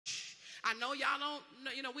I know y'all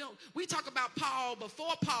don't know, we talk about Paul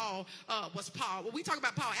before Paul was Paul. Well, we talk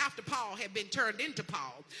about Paul after Paul had been turned into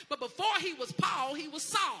Paul. But before he was Paul, he was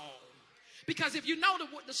Saul. Because if you know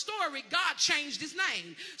the story, God changed his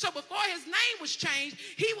name. So before his name was changed,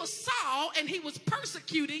 he was Saul, and he was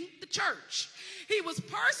persecuting the church. He was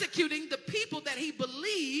persecuting the people that he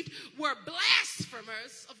believed were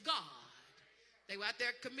blasphemers of God. They were out there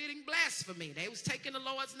committing blasphemy. They was taking the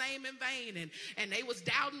Lord's name in vain, and they was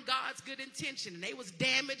doubting God's good intention, and they was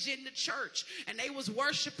damaging the church, and they was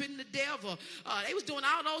worshiping the devil. They was doing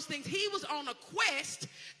all those things. He was on a quest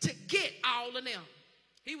to get all of them.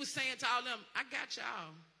 He was saying to all of them, I got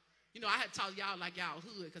y'all. I had to talk to y'all like y'all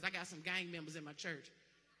hood, because I got some gang members in my church.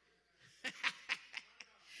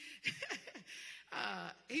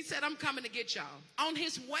 He said, I'm coming to get y'all. On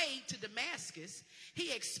his way to Damascus,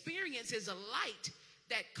 he experiences a light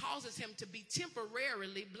that causes him to be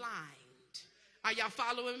temporarily blind. Are y'all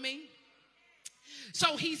following me?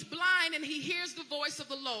 So he's blind, and he hears the voice of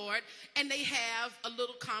the Lord, and they have a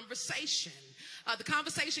little conversation. The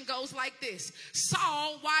conversation goes like this.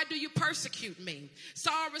 Saul, why do you persecute me?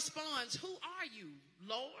 Saul responds, who are you,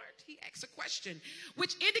 Lord? He asks a question,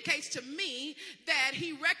 which indicates to me that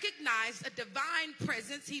he recognized a divine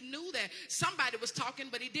presence. He knew that somebody was talking,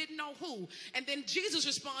 but he didn't know who. And then Jesus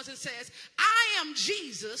responds and says, I am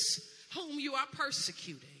Jesus whom you are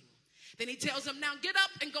persecuting. Then he tells him, now get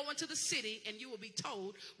up and go into the city, and you will be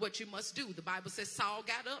told what you must do. The Bible says Saul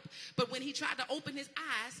got up, but when he tried to open his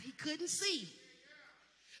eyes, he couldn't see.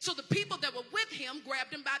 So the people that were with him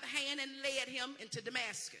grabbed him by the hand and led him into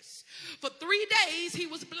Damascus. For 3 days he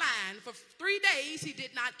was blind. For 3 days he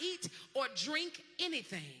did not eat or drink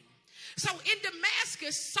anything. So in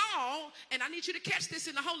Damascus, Saul, and I need you to catch this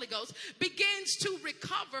in the Holy Ghost, begins to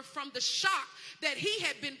recover from the shock that he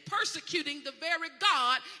had been persecuting the very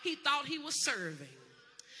God he thought he was serving.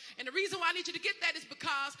 And the reason why I need you to get that is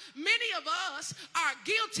because many of us are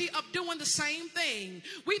guilty of doing the same thing.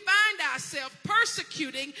 We find ourselves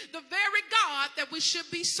persecuting the very God that we should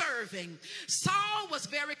be serving. Saul was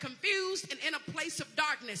very confused and in a place of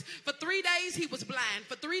darkness. For 3 days he was blind.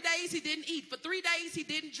 For 3 days he didn't eat. For 3 days he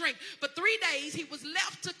didn't drink. For 3 days he was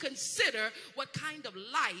left to consider what kind of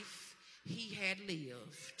life he had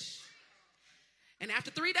lived. And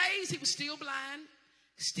after 3 days he was still blind,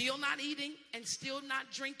 still not eating, and still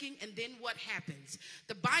not drinking. And then what happens?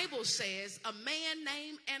 The Bible says a man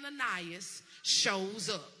named Ananias shows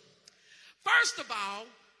up. First of all,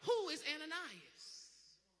 who is Ananias?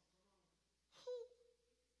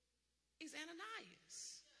 Who is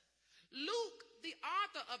Ananias? Luke, the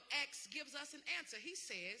author of Acts, gives us an answer. He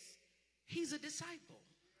says he's a disciple.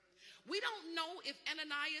 We don't know if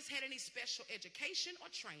Ananias had any special education or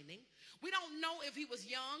training. We don't know if he was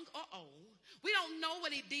young or old. We don't know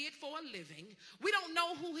what he did for a living. We don't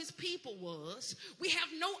know who his people was. We have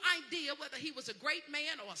no idea whether he was a great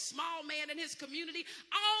man or a small man in his community.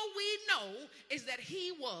 All we know is that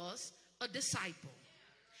he was a disciple.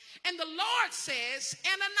 And the Lord says,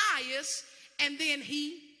 Ananias, and then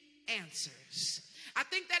he answers. I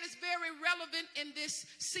think that is very relevant in this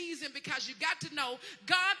season, because you got to know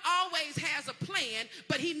God always has a plan,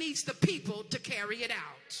 but he needs the people to carry it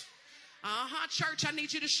out. Church, I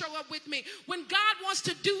need you to show up with me. When God wants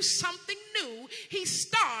to do something new, he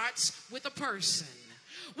starts with a person.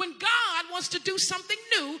 When God wants to do something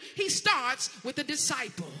new, he starts with a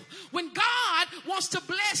disciple. When God wants to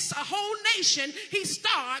bless a whole nation, he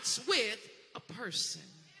starts with a person.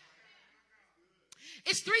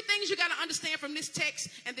 It's three things you got to understand from this text,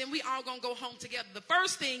 and then we all going to go home together. The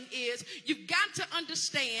first thing is you've got to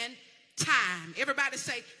understand time. Everybody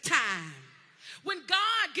say time. When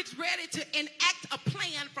God gets ready to enact a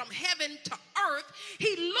plan from heaven to earth,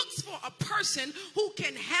 he looks for a person who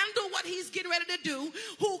can handle what he's getting ready to do,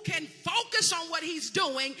 who can focus on what he's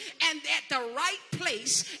doing, and at the right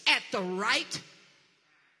place at the right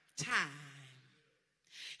time.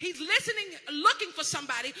 He's looking for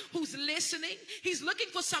somebody who's listening. He's looking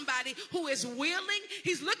for somebody who is willing.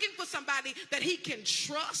 He's looking for somebody that he can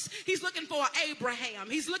trust. He's looking for Abraham.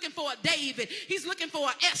 He's looking for a David. He's looking for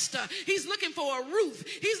a Esther. He's looking for a Ruth.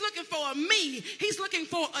 He's looking for a me. He's looking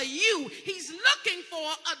for a you. He's looking for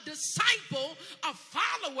a disciple, a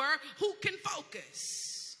follower who can focus.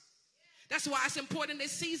 That's why it's important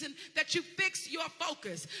this season that you fix your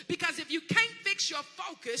focus. Because if you can't fix your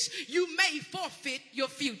focus, you may forfeit your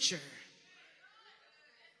future.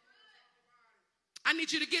 I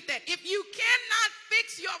need you to get that. If you cannot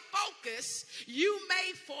fix your focus, you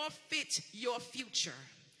may forfeit your future.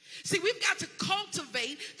 See, we've got to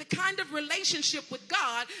cultivate the kind of relationship with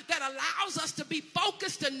God that allows us to be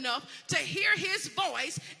focused enough to hear his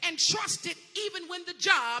voice and trust it even when the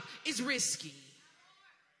job is risky.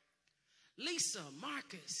 Lisa,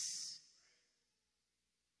 Marcus,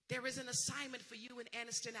 there is an assignment for you in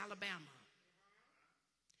Anniston, Alabama.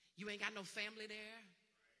 You ain't got no family there.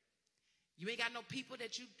 You ain't got no people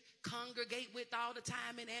that you congregate with all the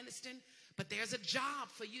time in Anniston. But there's a job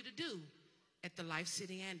for you to do at the Life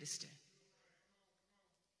City Anniston.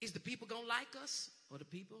 Is the people going to like us, or the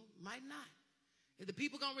people might not? Is the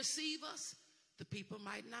people going to receive us? The people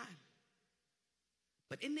might not.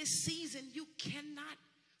 But in this season, you cannot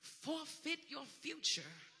forfeit your future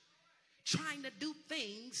trying to do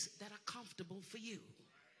things that are comfortable for you.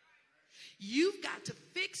 You've got to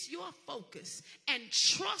fix your focus and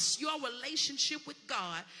trust your relationship with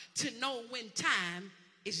God to know when time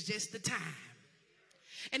is just the time.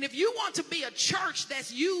 And if you want to be a church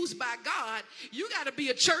that's used by God, you got to be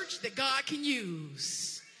a church that God can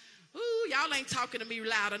use. Ooh, y'all ain't talking to me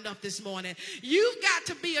loud enough this morning. You've got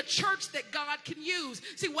to be a church that God can use.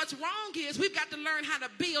 See, what's wrong is we've got to learn how to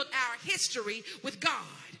build our history with God.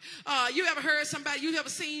 You ever heard somebody, you ever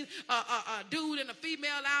seen a dude and a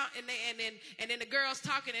female out and then the girl's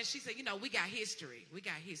talking and she said, you know, we got history. We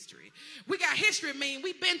got history. We got history mean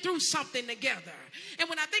we've been through something together. And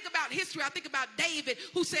when I think about history, I think about David,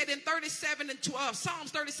 who said in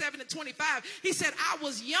Psalms 37 and 25, he said, I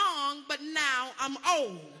was young, but now I'm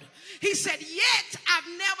old. He said, yet I've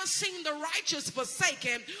never seen the righteous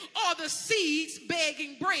forsaken or the seeds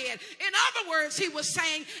begging bread. In other words, he was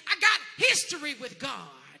saying, I got history with God,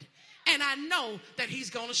 and I know that he's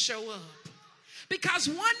going to show up. Because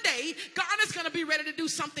one day, God is going to be ready to do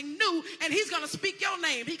something new, and he's going to speak your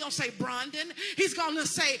name. He's going to say Brandon. He's going to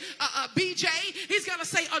say BJ. He's going to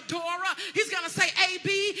say Adora. He's going to say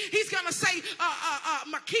AB. He's going to say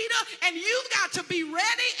Makita. And you've got to be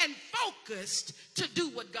ready and focused to do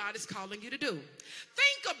what God is calling you to do.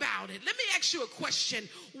 Think about it. Let me ask you a question.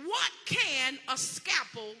 What can a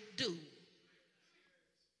scalpel do?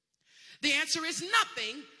 The answer is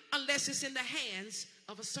nothing unless it's in the hands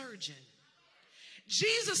of a surgeon.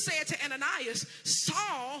 Jesus said to Ananias,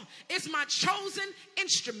 Saul is my chosen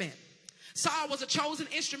instrument. Saul was a chosen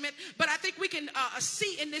instrument, but I think we can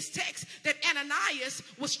see in this text that Ananias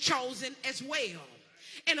was chosen as well.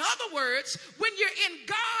 In other words, when you're in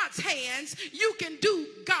God's hands, you can do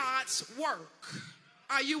God's work.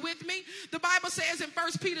 Are you with me? The Bible says in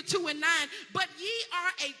 1 Peter 2 and 9, but ye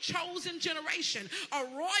are a chosen generation, a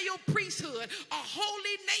royal priesthood, a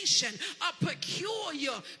holy nation, a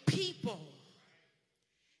peculiar people.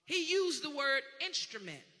 He used the word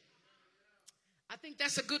instrument. I think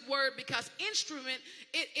that's a good word because instrument,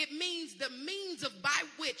 it means the means of by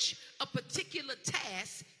which a particular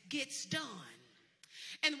task gets done.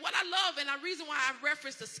 And what I love, and the reason why I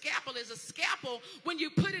referenced a scalpel is a scalpel, when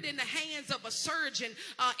you put it in the hands of a surgeon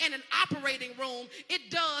in an operating room,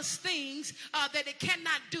 it does things that it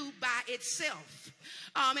cannot do by itself.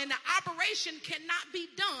 And the operation cannot be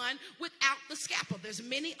done without the scalpel. There's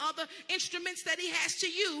many other instruments that he has to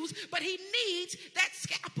use, but he needs that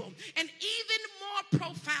scalpel. And even more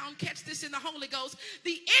profound, catch this in the Holy Ghost,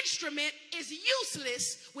 the instrument is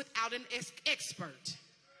useless without an expert.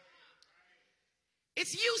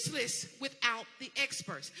 It's useless without the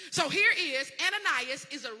experts. So here is, Ananias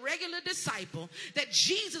is a regular disciple that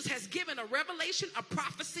Jesus has given a revelation, a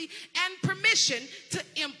prophecy, and permission to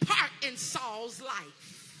impart in Saul's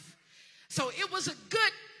life. So it was a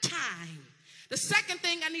good time. The second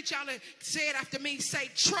thing I need y'all to say it after me, say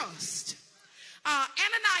trust.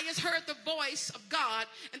 Ananias heard the voice of God,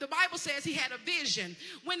 and the Bible says he had a vision.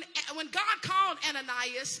 When God called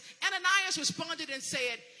Ananias, Ananias responded and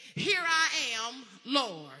said, here I am,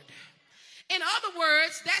 Lord. In other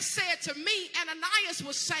words, that said to me, Ananias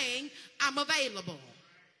was saying, I'm available.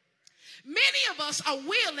 Many of us are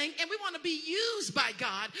willing and we want to be used by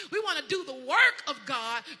God. We want to do the work of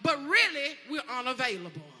God, but really we're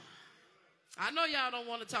unavailable. I know y'all don't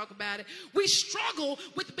want to talk about it. We struggle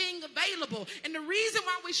with being available. And the reason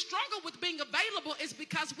why we struggle with being available is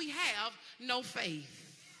because we have no faith.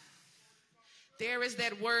 There is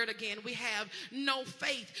that word again. We have no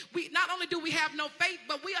faith. We not only do we have no faith,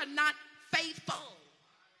 but we are not faithful.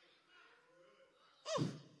 Ooh,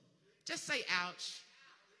 just say ouch.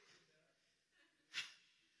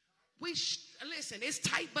 Listen, it's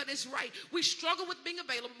tight, but it's right. We struggle with being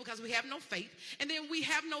available because we have no faith. And then we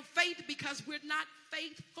have no faith because we're not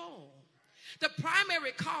faithful. The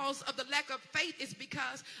primary cause of the lack of faith is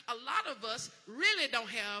because a lot of us really don't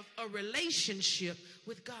have a relationship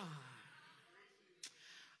with God.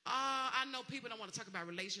 I know people don't want to talk about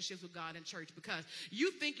relationships with God in church because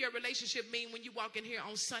you think your relationship mean when you walk in here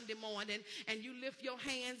on Sunday morning and you lift your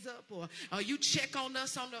hands up or you check on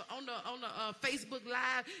us on the Facebook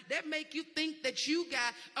Live. That make you think that you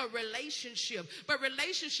got a relationship. But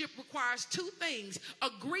relationship requires two things: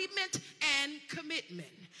 agreement and commitment.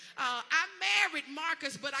 I married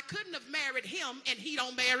Marcus, but I couldn't have married him, and he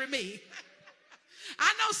don't marry me.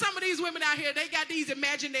 I know some of these women out here, they got these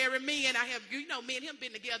imaginary men. I have, me and him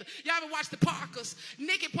been together. Y'all ever watch the Parkers?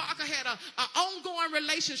 Nikki Parker had an ongoing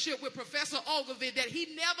relationship with Professor Ogilvy that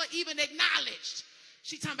he never even acknowledged.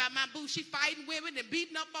 She talking about my boo. She fighting women and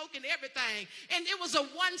beating up folk and everything. And it was a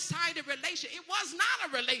one-sided relationship. It was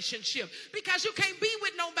not a relationship because you can't be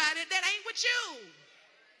with nobody that ain't with you.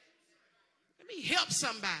 Let me help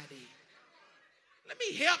somebody. Let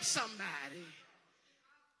me help somebody.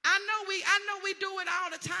 I know we do it all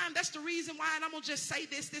the time. That's the reason why, and I'm going to just say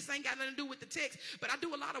this ain't got nothing to do with the text, but I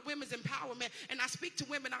do a lot of women's empowerment, and I speak to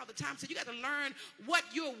women all the time. So you got to learn what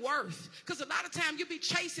you're worth, because a lot of times you be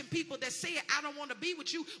chasing people that say, I don't want to be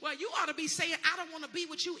with you. Well, you ought to be saying, I don't want to be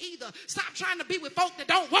with you either. Stop trying to be with folk that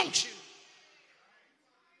don't want you.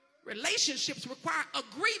 Relationships require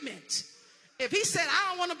agreement. If he said, I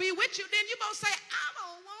don't want to be with you, then you both say, I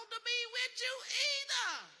don't want to be with you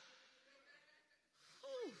either.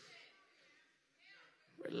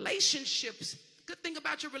 Relationships, good thing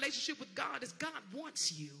about your relationship with God is God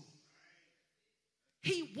wants you.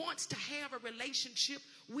 He wants to have a relationship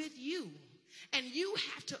with you. And you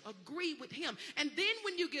have to agree with him. And then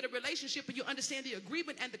when you get a relationship and you understand the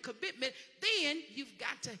agreement and the commitment, then you've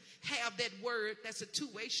got to have that word that's a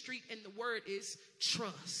two-way street, and the word is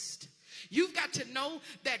trust. You've got to know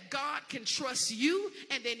that God can trust you,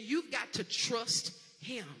 and then you've got to trust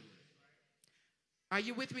him. Are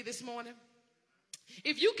you with me this morning?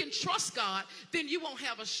 If you can trust God, then you won't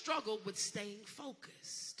have a struggle with staying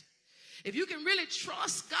focused. If you can really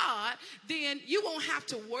trust God, then you won't have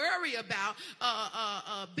to worry about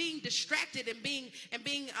being distracted and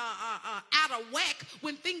being out of whack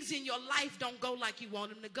when things in your life don't go like you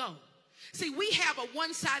want them to go. See, we have a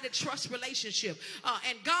one-sided trust relationship,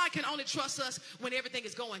 and God can only trust us when everything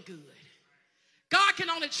is going good. God can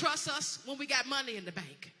only trust us when we got money in the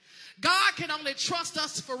bank. God can only trust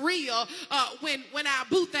us for real when our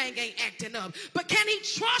boo thing ain't acting up. But can he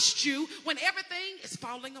trust you when everything is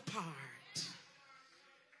falling apart?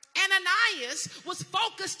 Ananias was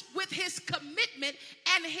focused with his commitment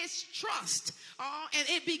and his trust. And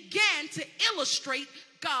it began to illustrate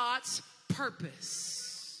God's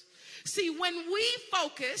purpose. See, when we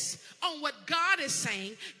focus on what God is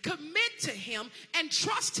saying, commit to him and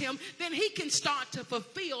trust him, then he can start to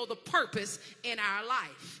fulfill the purpose in our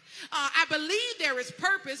life. I believe there is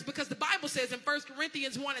purpose because the Bible says in 1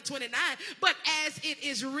 Corinthians 1:29, but as it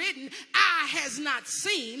is written, eye has not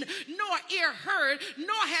seen, nor ear heard,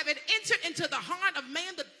 nor have it entered into the heart of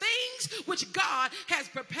man the things which God has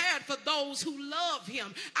prepared for those who love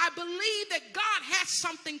him. I believe that God has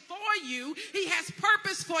something for you. He has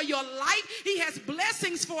purpose for your life. He has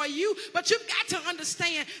blessings for you, but you've got to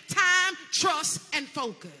understand time, trust, and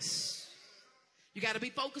focus. You got to be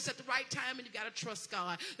focused at the right time, and you got to trust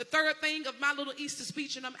God. The third thing of my little Easter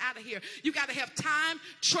speech, and I'm out of here. You got to have time,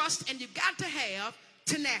 trust, and you got to have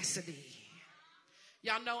tenacity.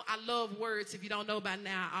 Y'all know I love words. If you don't know by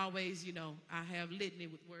now, I always, I have litany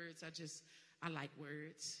with words. I like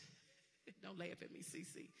words. Don't laugh at me,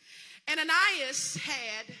 CC. Ananias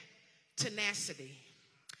had tenacity.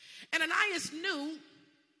 Ananias knew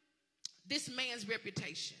this man's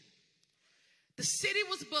reputation. The city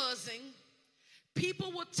was buzzing.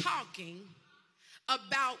 People were talking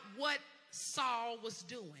about what Saul was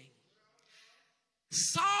doing.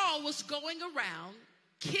 Saul was going around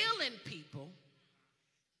killing people,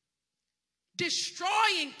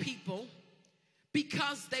 destroying people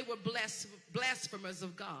because they were blasphemers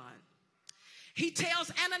of God. He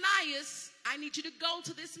tells Ananias, I need you to go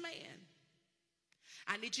to this man.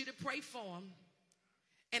 I need you to pray for him,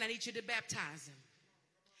 and I need you to baptize him.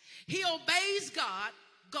 He obeys God,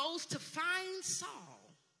 goes to find Saul.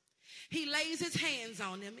 He lays his hands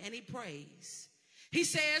on him and he prays. He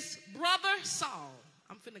says, Brother Saul,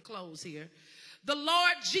 I'm finna close here. The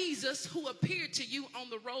Lord Jesus, who appeared to you on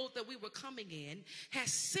the road that we were coming in,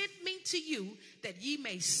 has sent me to you that ye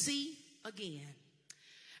may see again.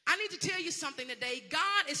 I need to tell you something today.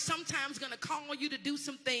 God is sometimes going to call you to do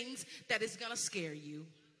some things that is going to scare you.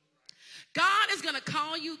 God is going to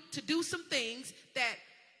call you to do some things that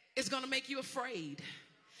is going to make you afraid.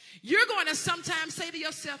 You're going to sometimes say to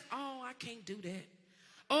yourself, oh, I can't do that.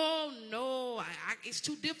 Oh, no, it's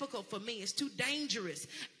too difficult for me. It's too dangerous.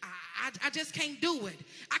 I just can't do it.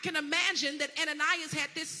 I can imagine that Ananias had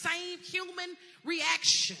this same human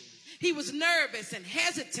reaction. He was nervous and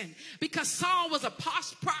hesitant because Saul was a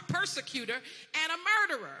persecutor and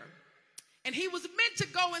a murderer. And he was meant to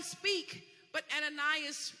go and speak, but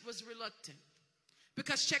Ananias was reluctant.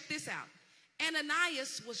 Because check this out.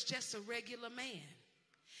 Ananias was just a regular man.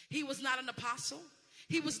 He was not an apostle.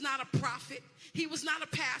 He was not a prophet. He was not a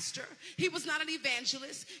pastor. He was not an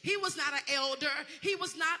evangelist. He was not an elder. He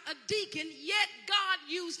was not a deacon. Yet God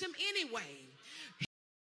used him anyway.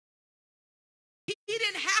 He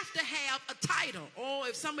didn't have to have a title. Oh,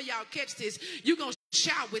 if some of y'all catch this, you're going to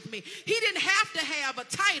shout with me. He didn't have to have a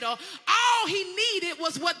title. All he needed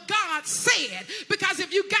was what God said. Because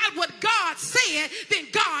if you got what God said, then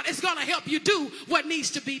God is going to help you do what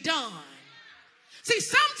needs to be done. See,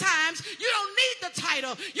 sometimes you don't need the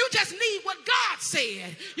title. You just need what God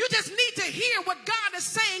said. You just need to hear what God is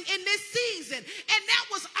saying in this season. And that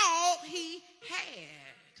was all he had.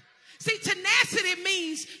 See, tenacity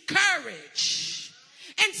means courage.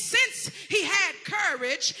 And since he had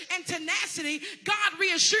courage and tenacity, God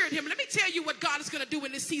reassured him. Let me tell you what God is going to do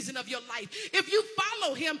in this season of your life. If you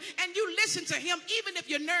follow him and you listen to him, even if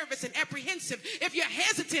you're nervous and apprehensive, if you're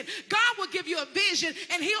hesitant, God will give you a vision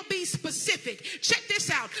and he'll be specific. Check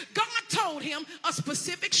this out. God told him a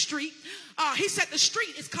specific street. He said the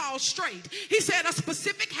street is called Straight. He said a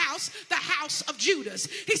specific house, the house of Judas.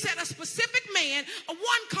 He said a specific man,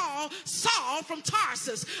 one called Saul from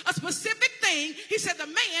Tarsus. A specific thing. He said the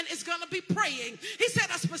man is going to be praying. He said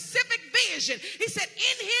a specific vision. He said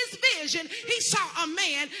in his vision, he saw a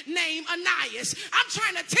man named Ananias. I'm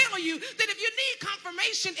trying to tell you that if you need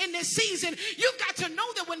confirmation in this season, you've got to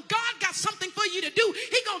know that when God got something for you to do,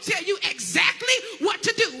 he's going to tell you exactly what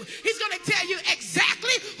to do. He's going to tell you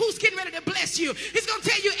exactly who's getting ready to bless you. He's going to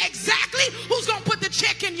tell you exactly who's going to put the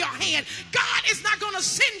check in your hand. God is not going to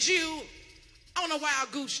send you on a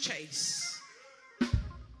wild goose chase.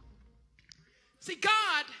 See,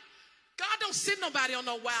 God don't send nobody on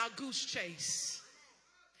no wild goose chase.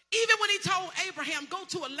 Even when he told Abraham, go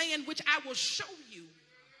to a land which I will show you.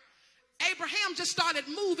 Abraham just started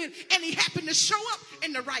moving and he happened to show up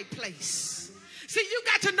in the right place. See, you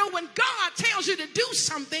got to know when God tells you to do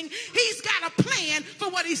something, he's got a plan for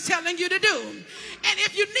what he's telling you to do. And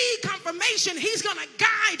if you need confirmation, he's going to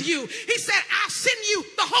guide you. He said, I'll send you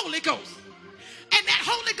the Holy Ghost. And that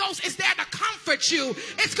Holy Ghost is there to comfort you.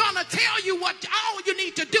 It's going to tell you what all you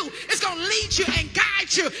need to do. It's going to lead you and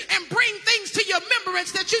guide you and bring things to your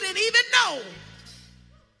remembrance that you didn't even know.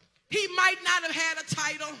 He might not have had a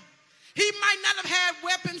title. He might not have had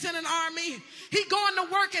weapons in an army. He going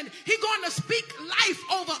to work and he going to speak life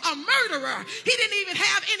over a murderer. He didn't even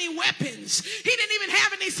have any weapons. He didn't even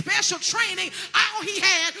have any special training. All he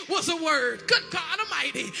had was a word. Good God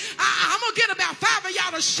Almighty. I'm going to get about 5 of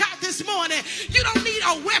y'all to shout this morning. You don't need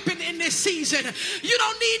a weapon in this season. You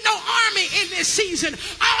don't need no army in this season.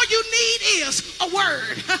 All you need is a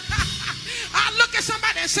word. I look at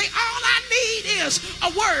somebody and say, all I need is a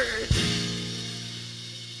word.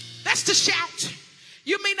 That's the shout.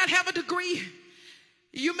 You may not have a degree.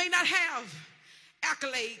 You may not have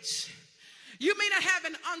accolades. You may not have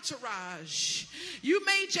an entourage. You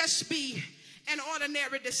may just be an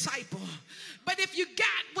ordinary disciple. But if you got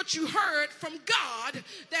what you heard from God,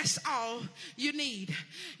 that's all you need.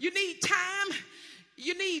 You need time,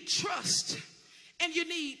 you need trust, and you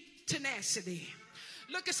need tenacity.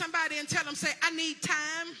 Look at somebody and tell them, say, I need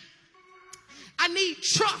time, I need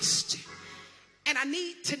trust, and I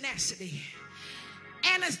need tenacity.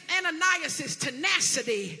 Ananias'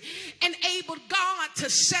 tenacity enabled God to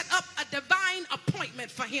set up a divine appointment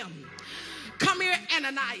for him. Come here,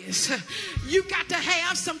 Ananias. You got to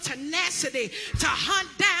have some tenacity to hunt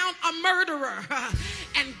down a murderer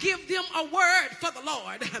and give them a word for the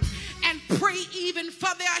Lord and pray even for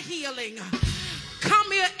their healing.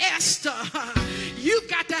 Come here, Esther. You've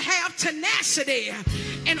got to have tenacity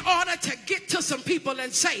in order to get to some people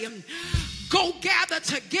and say, go gather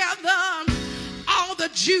together all the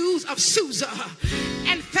Jews of Susa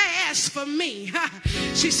and fast for me.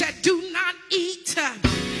 She said, do not eat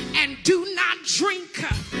and do not drink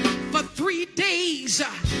for 3 days,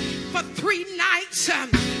 for 3 nights.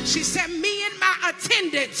 She said, me and my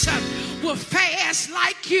attendants will fast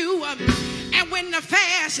like you. And when the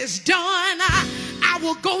fast is done, I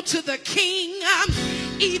will go to the king,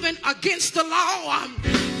 even against the law.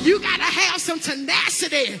 You got to have some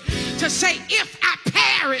tenacity to say, if I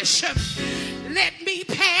perish, let me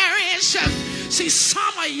perish. See,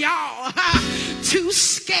 some of y'all too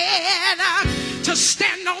scared to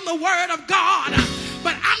stand on the word of God.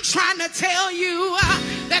 But I'm I'm trying to tell you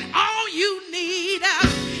that all you need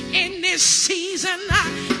in this season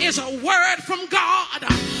is a word from God.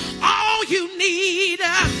 All you need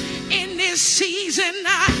in this season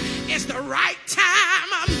is the right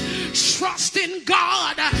time. Trust in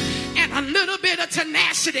God and a little bit of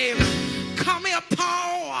tenacity. Come here,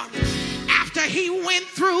 Paul, after he went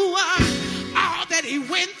through all that he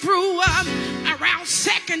went through around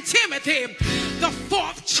 2 Timothy, the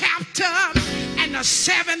 4th chapter and the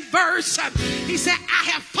 7th verse, he said, I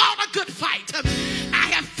have fought a good fight. I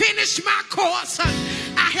have finished my course.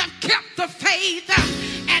 I have kept the faith,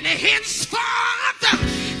 and henceforth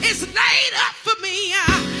is laid up for me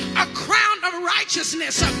a crown of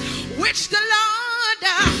righteousness, which the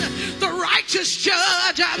Lord, the righteous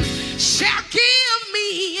judge, shall give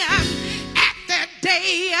me at that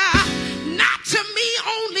day, not to me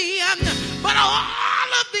only, but all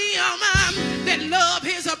of them that love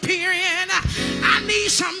his appearing. I need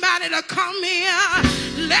somebody to come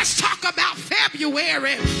here. Let's talk about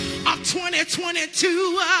February of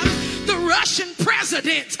 2022. The Russian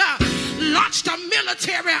president launched a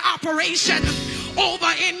military operation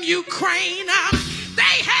over in Ukraine.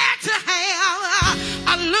 They had to have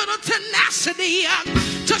a little tenacity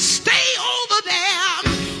to stay over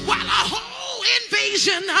there while a whole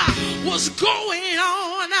invasion was going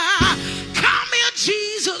on. Come here,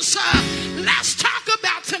 Jesus. Let's talk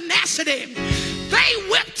about tenacity. They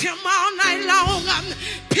whipped him all night long,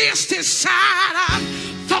 pierced his side,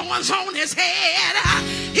 thorns on his head.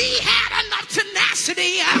 He had enough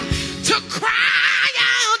tenacity to cry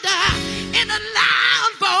out in a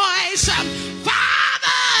loud voice,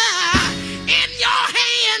 Father, in your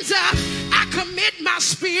hands I commit my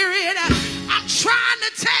spirit. I'm trying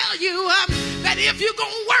to tell you that if you're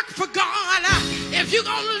going to work for God, if you're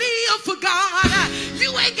going to live for God,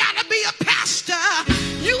 you ain't got to be a pastor.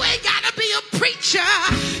 You ain't got to be a preacher.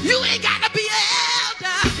 You ain't got to be an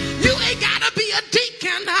elder. You ain't got to be a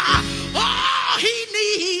deacon. All he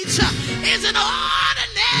needs is an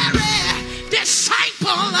ordinary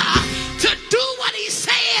disciple to do what he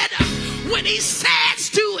said when he says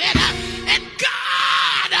do it. And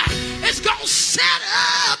God is going to set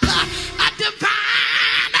up a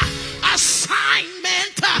divine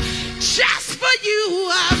assignment just for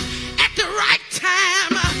you at the right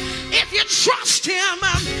time. If you trust him,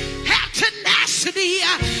 have tenacity,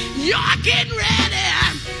 you're getting ready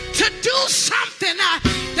to do something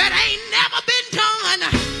that ain't never been done.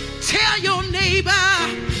 Tell your neighbor,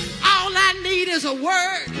 all I need is a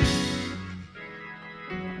word.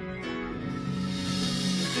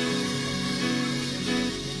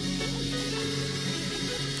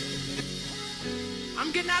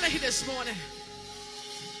 I'm getting out of here this morning.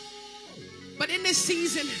 But in this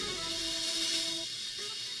season,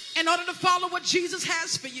 in order to follow what Jesus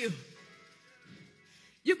has for you,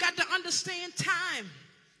 you got to understand time,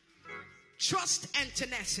 trust, and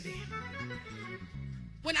tenacity.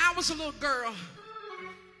 When I was a little girl,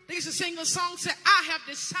 they used to sing a song that said, I have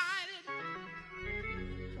decided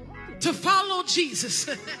to follow Jesus.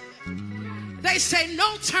 They say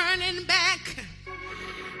no turning back,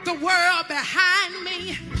 the world behind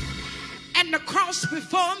me and the cross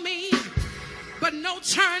before me, but no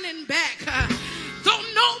turning back. Though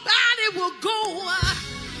nobody will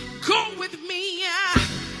go with me,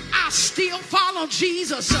 I still follow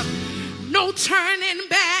Jesus. No turning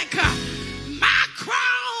back. My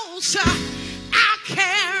cross I'll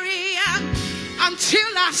carry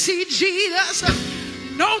until I see Jesus.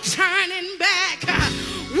 No turning back.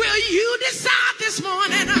 Will you decide this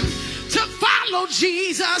morning to follow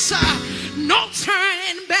Jesus? No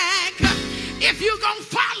turning back. If you're going to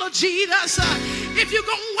follow Jesus, if you're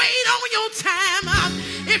going to wait on your time,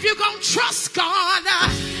 if you're going to trust God,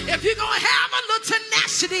 if you're going to have a little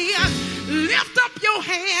tenacity, lift up your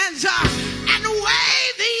hands and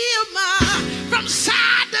wave them from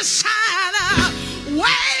side to side.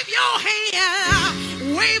 Wave your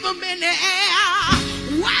hand, wave them in the air,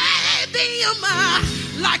 wave them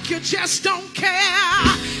like you just don't care.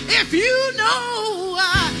 If you know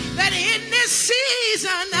that in this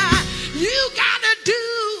season, you gotta do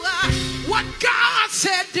what God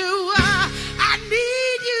said do. I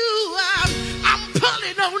need you. I'm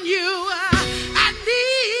pulling on you. I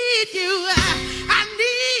need you. I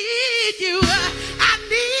need you. I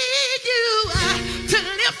need you to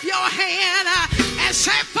lift your hand and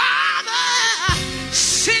say, Father,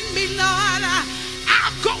 send me, Lord.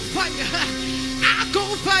 I'll go for you. I'll go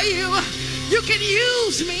for you. You can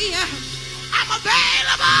use me. I'm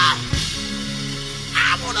available.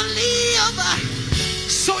 I want to live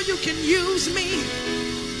so you can use me.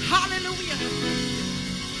 Hallelujah.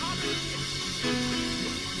 Hallelujah.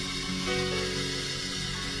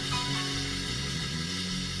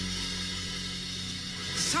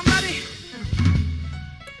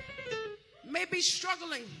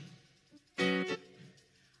 calling,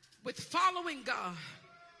 with following God.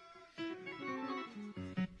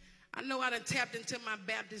 I know I done tapped into my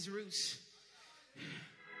Baptist roots.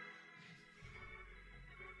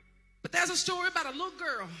 But there's a story about a little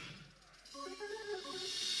girl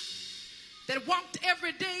that walked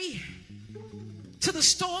every day to the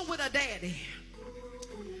store with her daddy.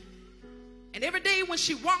 And every day when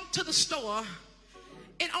she walked to the store,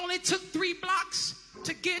 it only took 3 blocks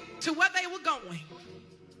to get to where they were going.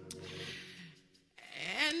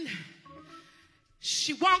 And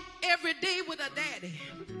she walked every day with her daddy.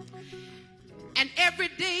 And every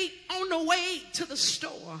day on the way to the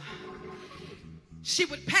store, she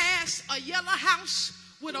would pass a yellow house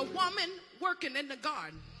with a woman working in the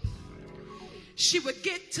garden. She would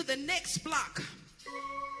get to the next block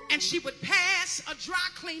and she would pass a dry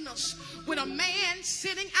cleaners with a man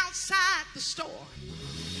sitting outside the store.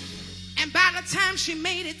 And by the time she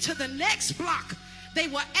made it to the next block, they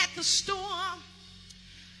were at the store.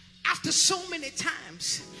 After so many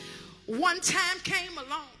times, one time came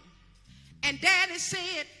along and daddy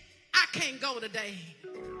said, I can't go today.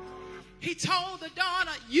 He told the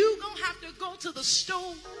daughter, you gonna have to go to the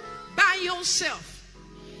store by yourself.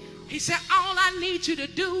 He said, all I need you to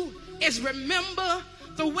do is remember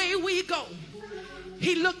the way we go.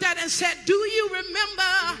 He looked at her and said, do you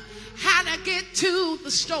remember how to get to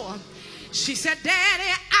the store? She said,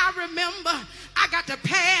 Daddy, I remember. I got to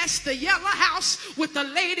pass the yellow house with the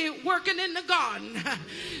lady working in the garden.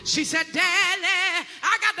 She said, Daddy,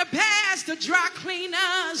 I got to pass the dry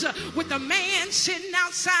cleaners with the man sitting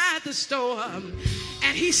outside the store.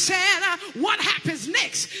 And he said, what happens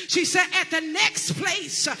next? She said, at the next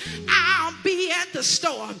place, I'll be at the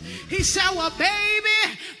store. He said, well,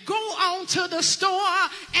 baby, go on to the store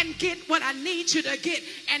and get what I need you to get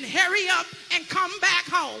and hurry up and come back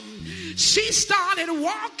home. She started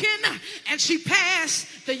walking and she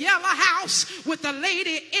passed the yellow house with the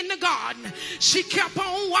lady in the garden. She kept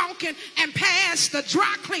on walking and passed the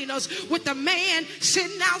dry cleaners with the man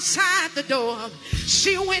sitting outside the door.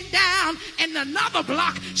 She went down in another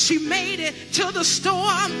block. She made it to the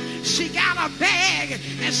store. She got a bag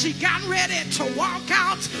and she got ready to walk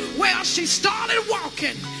out. Well, she started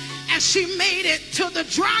walking and she made it to the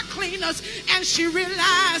dry cleaners and she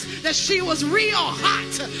realized that she was real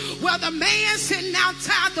hot. Well, the man sitting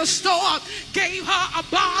outside the store gave her a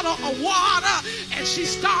bottle of water and she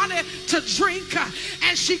started to drink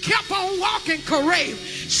and she kept on walking correct.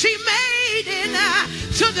 She made it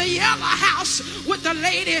to the yellow house with the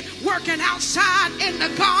lady working outside in the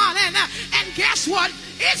garden, and guess what?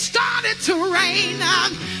 It started to rain.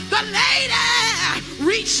 The lady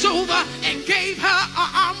reached over and gave her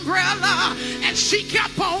an umbrella and she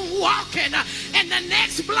kept on walking. In the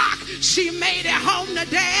next block, she made it home to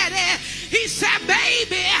Daddy. He said,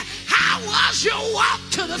 baby, how was your walk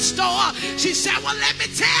to the store? She said, well, let me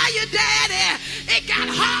tell you, Daddy, it got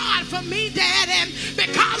hard for me, Daddy,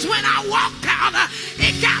 because when I walked out,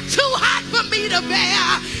 it got too hot for me to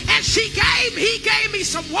bear. And he gave me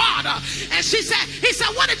some water. And he said,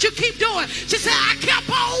 what did you keep doing? She said, I kept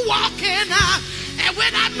on walking. And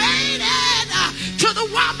when I made it to the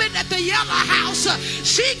woman at the yellow house,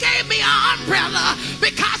 she gave me an umbrella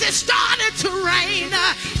because it started to rain.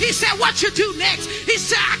 He said, what you do next? He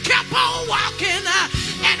said, I kept on walking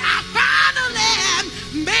and I finally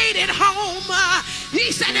made it home.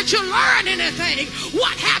 He said, did you learn anything?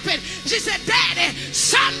 What happened? She said, Daddy,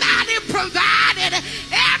 somebody provided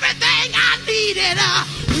everything I needed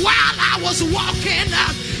while I was walking.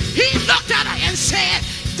 He looked at her and said,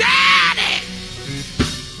 Daddy,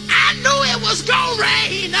 I knew it was gonna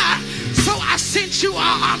rain, so I sent you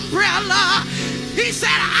an umbrella. He said,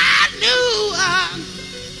 I knew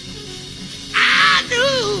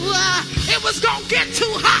it was gonna get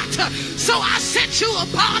too hot, so I sent you a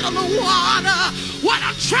bottle of water. What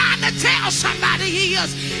I'm trying to tell somebody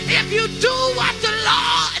is, if you do what the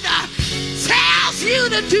Lord tells you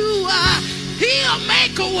to do, He'll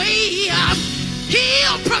make a way.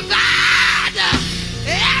 He'll provide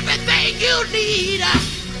everything you need.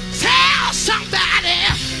 Tell somebody,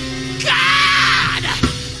 God,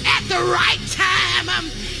 at the right time,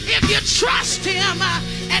 if you trust Him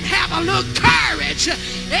and have a little courage,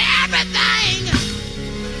 everything.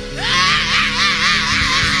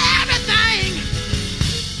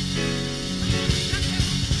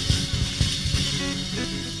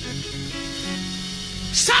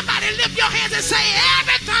 Somebody lift your hands and say,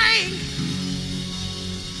 everything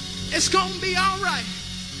is going to be all right.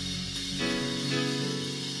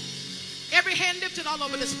 Every hand lifted all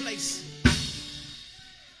over this place.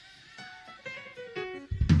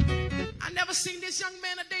 I never seen this young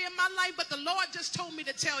man a day in my life, but the Lord just told me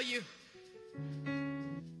to tell you,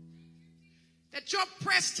 that you're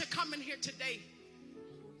pressed to come in here today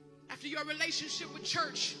after your relationship with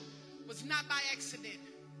church was not by accident.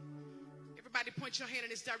 Everybody point your hand in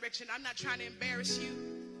this direction. I'm not trying to embarrass you.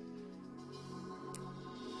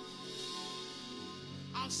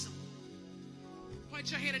 Awesome.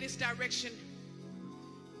 Point your hand in this direction.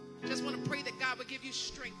 Just want to pray that God would give you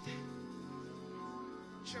strength.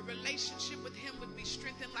 That your relationship with him would be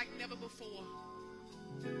strengthened like never before.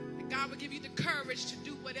 That God would give you the courage to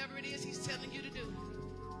do whatever it is he's telling you to do.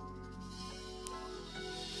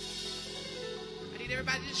 I need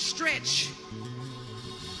everybody to stretch.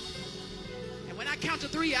 And when I count to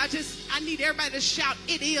 3, I need everybody to shout,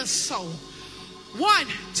 "It is so." 1,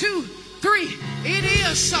 2, 3. It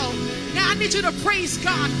is so. Now I need you to praise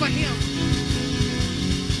God for him.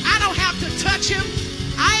 I don't have to touch him.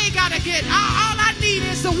 I ain't got to get, all I need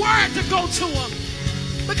is the word to go to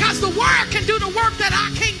him. Because the word can do the work that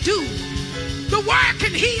I can't do. The word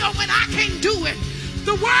can heal when I can't do it.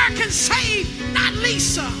 The word can save, not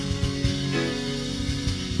Lisa.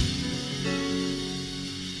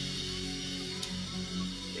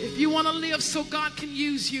 If you want to live so God can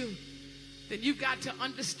use you, then you've got to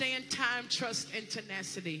understand time, trust, and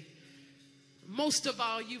tenacity. Most of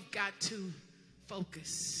all, you've got to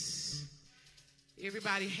focus.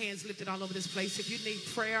 Everybody, hands lifted all over this place. If you need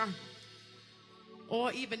prayer,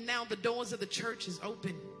 or even now the doors of the church is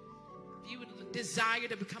open. If you desire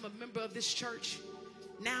to become a member of this church,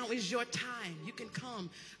 now is your time. You can come.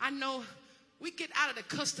 I know we get out of the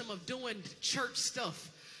custom of doing church stuff,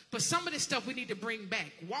 but some of this stuff we need to bring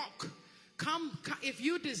back. Walk. Come. If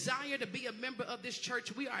you desire to be a member of this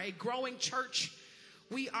church, we are a growing church.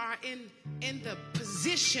 We are in the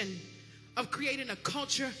position of creating a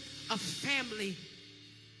culture of family.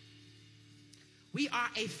 We are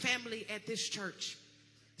a family at this church.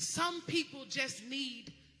 Some people just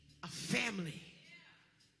need a family.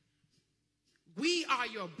 We are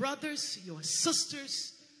your brothers, your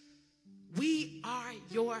sisters. We are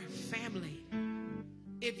your family.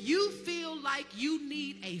 If you feel like you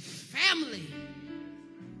need a family,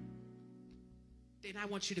 then I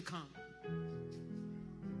want you to come.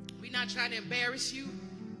 We're not trying to embarrass you.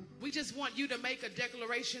 We just want you to make a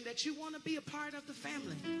declaration that you want to be a part of the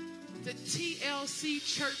family. The TLC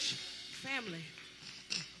Church family.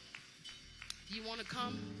 You want to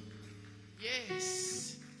come?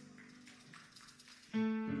 Yes.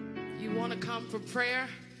 You want to come for prayer?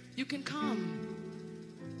 You can come.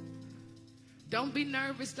 Don't be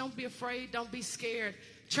nervous. Don't be afraid. Don't be scared.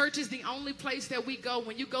 Church is the only place that we go.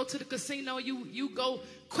 When you go to the casino, you go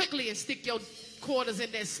quickly and stick your quarters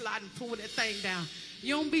in that slot and pull that thing down.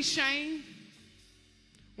 You don't be ashamed.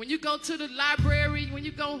 When you go to the library, when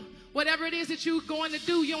you go, whatever it is that you're going to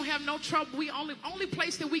do, you don't have no trouble. Only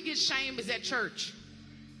place that we get shame is at church.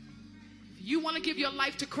 If you want to give your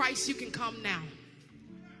life to Christ, you can come now.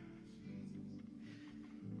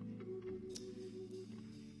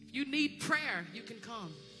 If you need prayer, you can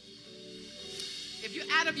come. If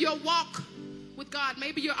you're out of your walk with God,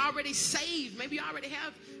 maybe you're already saved. Maybe you already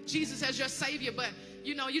have Jesus as your Savior, but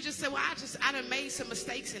you just say, well, I done made some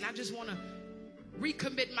mistakes and I just want to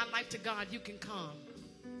recommit my life to God. You can come.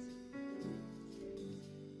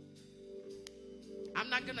 I'm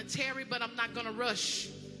not going to tarry, but I'm not going to rush.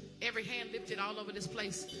 Every hand lifted all over this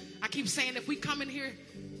place. I keep saying if we come in here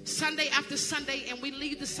Sunday after Sunday and we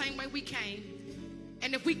leave the same way we came,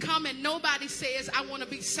 and if we come and nobody says, I want to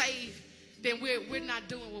be saved, then we're not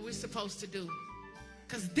doing what we're supposed to do.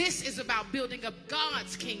 Because this is about building up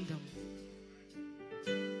God's kingdom.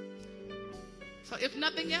 So if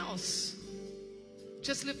nothing else,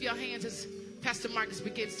 just lift your hands as Pastor Marcus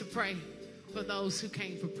begins to pray for those who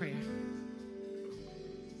came for prayer.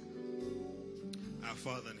 Our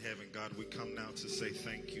Father in heaven, God, we come now to say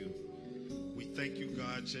thank you. We thank you,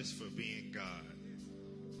 God, just for being God.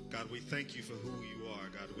 God, we thank you for who you are.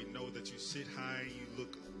 God, we know that you sit high and you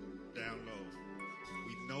look down low.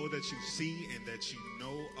 We know that you see and that you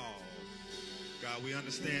know all. God, we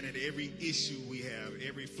understand that every issue we have,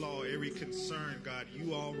 every flaw, every concern, God,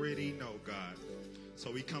 you already know, God.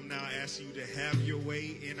 So we come now asking you to have your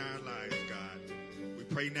way in our lives, God. We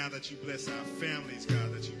pray now that you bless our families,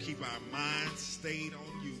 God, that you keep our minds stayed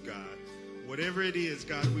on you, God. Whatever it is,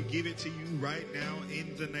 God, we give it to you right now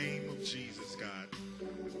in the name of Jesus, God.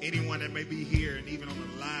 Anyone that may be here and even on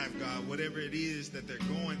the live, God, whatever it is that they're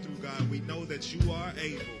going through, God, we know that you are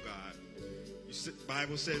able, God. The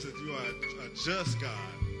Bible says that you are a just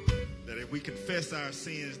God, that if we confess our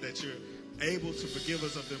sins, that you're able to forgive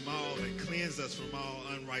us of them all and cleanse us from all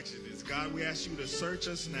unrighteousness. God, we ask you to search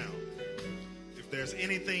us now. If there's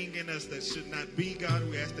anything in us that should not be, God,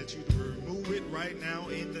 we ask that you to remove it right now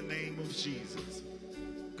in the name of Jesus.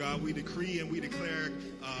 God, we decree and we declare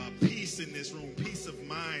peace in this room, peace of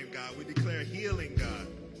mind, God. We declare healing, God.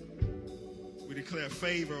 We declare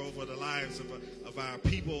favor over the lives of our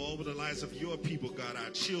people, over the lives of your people, God, our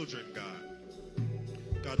children, God.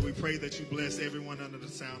 God, we pray that you bless everyone under the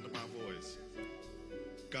sound of my voice.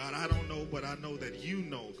 God, I don't know, but I know that you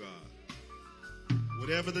know, God.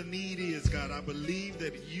 Whatever the need is, God, I believe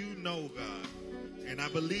that you know, God. And I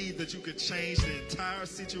believe that you could change the entire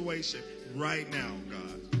situation right now,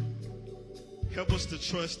 God. Help us to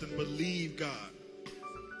trust and believe, God.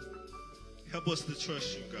 Help us to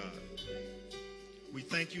trust you, God. We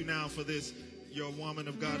thank you now for this, your woman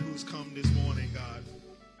of God who's come this morning, God.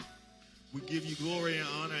 We give you glory and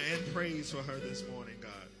honor and praise for her this morning,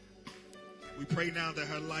 God. We pray now that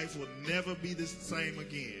her life will never be the same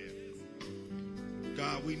again.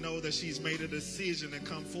 God, we know that she's made a decision to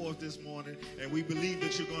come forth this morning, and we believe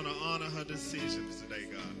that you're going to honor her decisions today,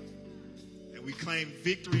 God. And we claim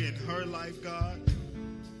victory in her life, God.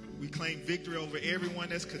 We claim victory over everyone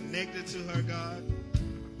that's connected to her, God.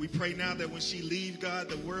 We pray now that when she leaves, God,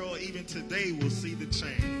 the world even today will see the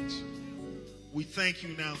change. We thank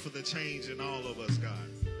you now for the change in all of us, God.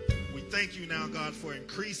 We thank you now, God, for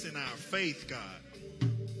increasing our faith, God.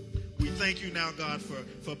 We thank you now, God,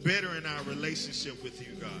 for bettering our relationship with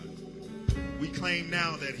you, God. We claim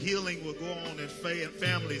now that healing will go on in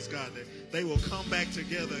families, God, that they will come back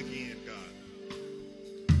together again, God.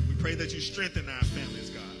 We pray that you strengthen our families,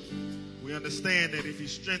 God. We understand that if you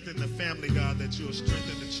strengthen the family, God, that you'll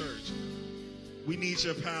strengthen the church. We need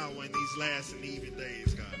your power in these last and evil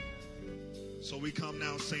days, God. So we come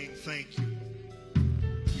now saying thank you.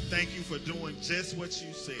 We thank you for doing just what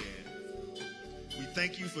you said. We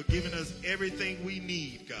thank you for giving us everything we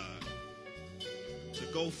need, God, to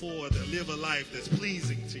go forward and live a life that's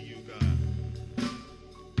pleasing to you, God.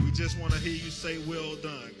 We just want to hear you say, well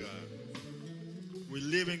done, God. We're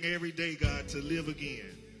living every day, God, to live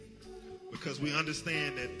again, because we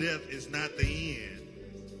understand that death is not the end,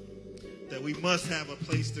 that we must have a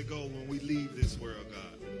place to go when we leave this world,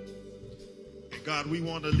 God. And God, we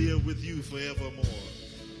want to live with you forevermore.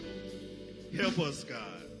 Help us,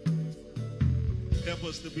 God. Help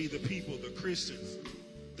us to be the people, the Christians,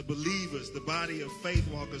 the believers, the body of faith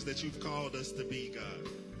walkers that you've called us to be, God.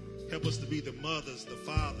 Help us to be the mothers, the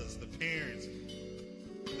fathers, the parents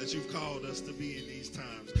that you've called us to be in these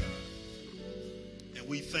times, God. And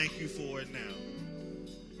we thank you for it now.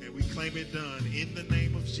 And we claim it done. In the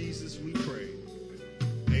name of Jesus, we pray.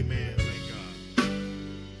 Amen. Thank God.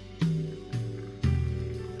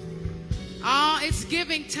 Oh, it's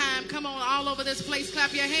giving time. Come on, all over this place,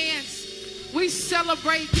 clap your hands. We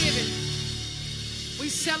celebrate giving. We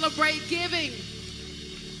celebrate giving.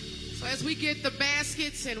 So as we get the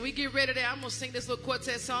baskets and we get ready there, I'm going to sing this little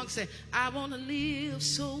quartet song. Say, I want to live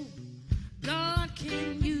so God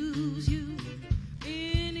can use you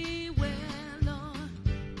anywhere, Lord,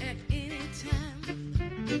 at any time.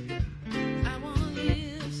 I want to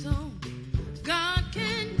live so God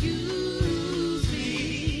can use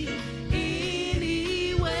me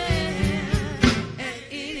anywhere, at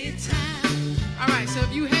any time. All right, so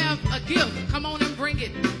if you have a gift, come on and bring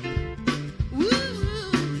it. Woo,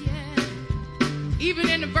 yeah. Even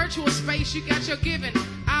in the virtual space, you got your giving.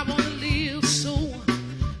 I want to live so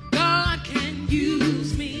God can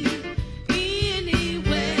use me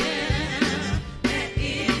anywhere, at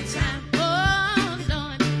any time. Oh,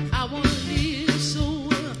 Lord, I want to live so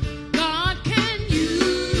God can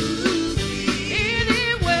use me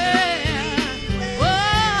anywhere,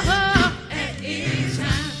 oh, at any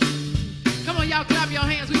time. Come on, y'all, clap your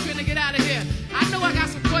hands. We finna get out of here. I know I got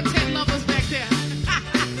some quartet lovers back there.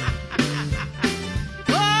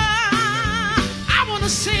 Oh, I want to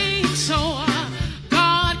sing so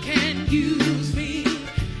God can use me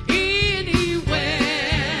anywhere,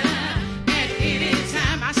 at any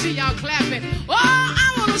time. I see y'all clapping. Oh,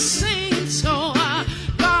 I want to sing so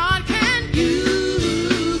God can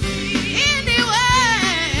use me anywhere,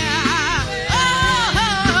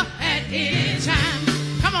 oh, at any time.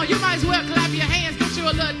 Come on, you might as well clap your hands, get you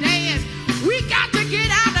a little dance. We got to get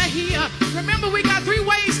out of here. Remember, we got 3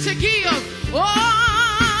 ways to give.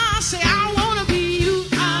 Oh, say, I want to be you.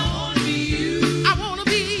 I want to be you. I want to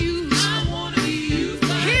be used. I want to be used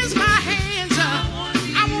by you. Here's my hands up.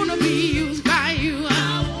 I want to be used by you.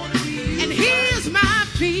 I want to be used. And here's my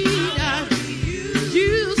feet.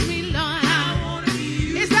 Use me, Lord. I want to be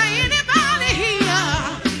used. Is there anybody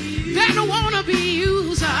here that want to be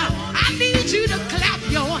used? I need you to clap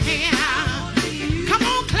your hands.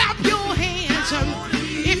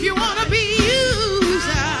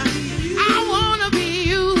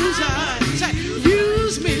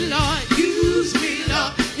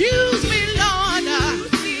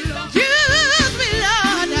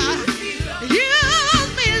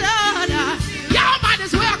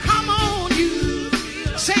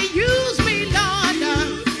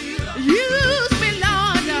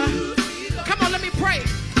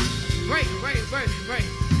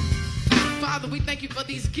 Father, we thank you for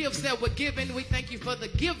these gifts that were given. We thank you for the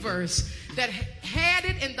givers that had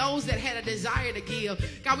it and those that had a desire to give.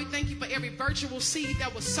 God, we thank you for every virtual seed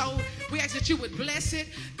that was sown. We ask that you would bless it,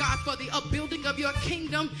 God, for the upbuilding of your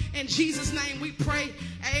kingdom. In Jesus' name we pray.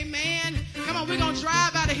 Amen. Come on, we're going to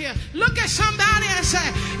drive out of here. Look at somebody and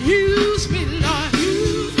say, use me, Lord.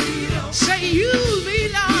 Use me, Lord. Say, use me,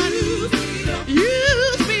 Lord.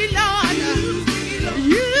 Use me, Lord.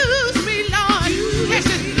 Use me, Lord. Yes,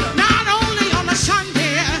 not only on a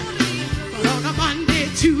Sunday, but on a Monday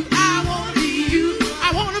too. I want to be you.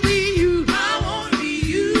 I want to be you. I want to be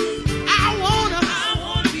you. I want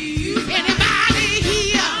to be you. Anybody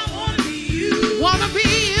here want to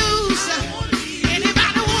be used?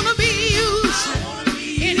 Anybody want to be used?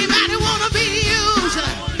 Anybody want to be used?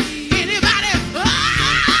 Anybody?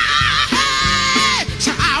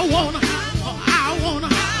 So I wanna.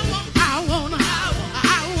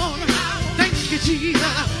 Thank you, Jesus.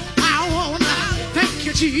 I wanna. Thank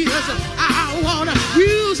you, Jesus. I wanna.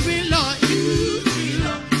 Use me, Lord.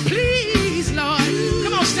 Please, Lord.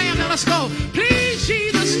 Come on, stand now. Let's go. Please,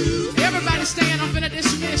 Jesus. Everybody stand. I'm finna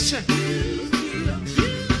dismiss.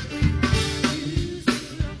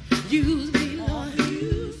 Use me, Lord.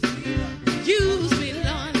 Use me,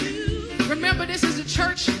 Lord. Remember, this is a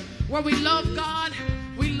church where we love God,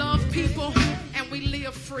 we love people, and we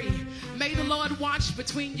live free. May the Lord watch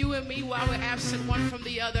between you and me while we're absent one from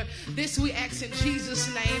the other. This we ask in Jesus'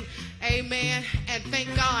 name. Amen. And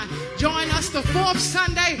thank God. Join us the 4th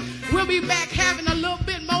Sunday. We'll be back having a little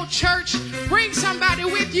bit more church. Bring somebody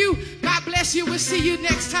with you. God bless you. We'll see you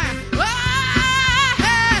next time.